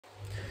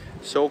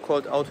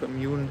so-called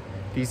autoimmune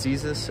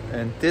diseases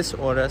and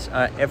disorders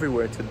are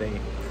everywhere today.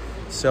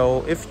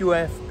 So if you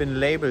have been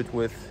labeled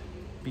with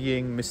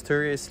being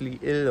mysteriously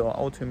ill or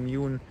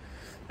autoimmune,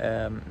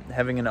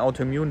 having an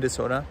autoimmune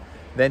disorder,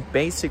 that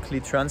basically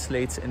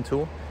translates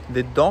into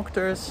the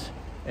doctors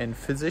and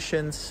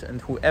physicians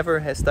and whoever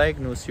has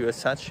diagnosed you as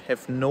such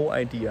have no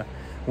idea,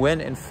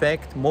 when in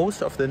fact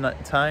most of the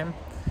time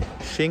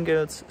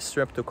shingles,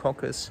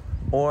 streptococcus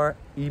or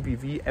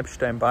EBV,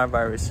 Epstein-Barr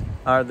virus,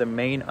 are the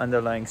main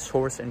underlying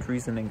source and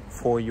reasoning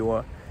for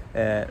your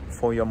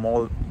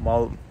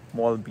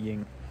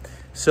mal-being.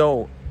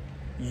 So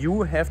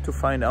you have to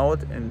find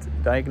out and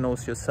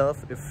diagnose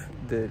yourself if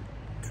the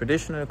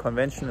traditional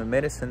conventional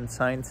medicine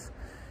science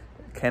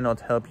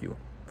cannot help you.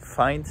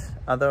 Find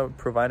other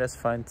providers,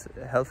 find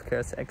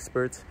healthcare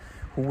experts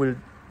who will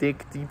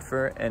dig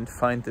deeper and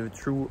find the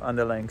true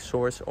underlying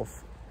source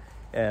of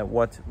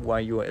why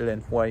you are ill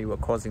and why you are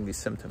causing these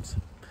symptoms.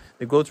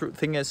 The good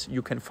thing is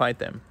you can fight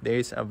them.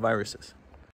 These are viruses.